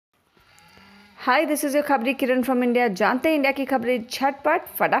Hi, this is your खबरी किरण from India. जानते हैं इंडिया की खबरें झटपट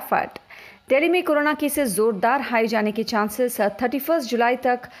फटाफट। दिल्ली में कोरोना केसेस जोरदार हाई जाने के चांसेस। 31 जुलाई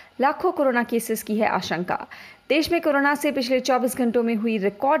तक लाखों कोरोना केसेस की है आशंका। देश में कोरोना से पिछले 24 घंटों में हुई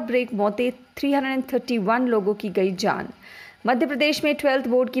रिकॉर्ड ब्रेक मौतें, 331 लोगों की गई जान। मध्य प्रदेश में 12th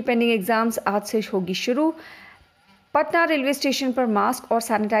बोर्ड की पेंडिंग एग्जाम्स आज से होगी शुरू। पटना रेलवे स्टेशन पर मास्क और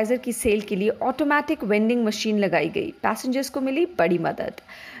सैनिटाइजर की सेल के लिए ऑटोमेटिक वेंडिंग मशीन लगाई गई। पैसेंजर्स को मिली बड़ी मदद।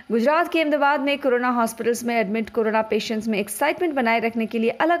 गुजरात के अहमदाबाद में कोरोना हॉस्पिटल्स में एडमिट कोरोना पेशेंट्स में एक्साइटमेंट बनाए रखने के लिए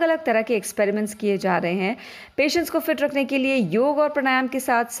अलग अलग तरह के एक्सपेरिमेंट्स किए जा रहे हैं। पेशेंट्स को फिट रखने के लिए योग और प्राणायाम के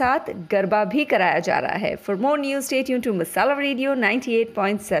साथ साथ गरबा भी कराया जा रहा है। For more news stay tuned to Masala radio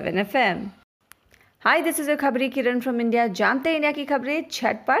 98.7 FM। Hi, this is your खबरी किरण फ्रॉम इंडिया। जानते हैं इंडिया की खबरें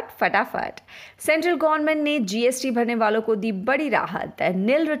झटपट फटाफट। सेंट्रल गवर्नमेंट ने जीएसटी भरने वालों को दी बड़ी राहत।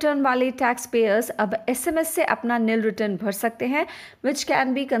 नील रिटर्न वाले टैक्स पेयर्स अब एसएमएस से अपना नील रिटर्न भर सकते हैं, which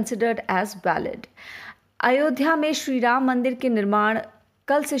can be considered as valid. Ayodhya में श्री राम मंदिर के निर्माण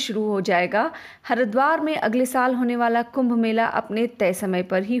कल से शुरू हो जाएगा। हरिद्वार में अगले साल होने वाला कुंभ मेला अपने तय समय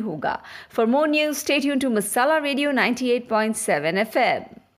पर ही होगा। For more news stay tuned to Masala radio 98.7 FM।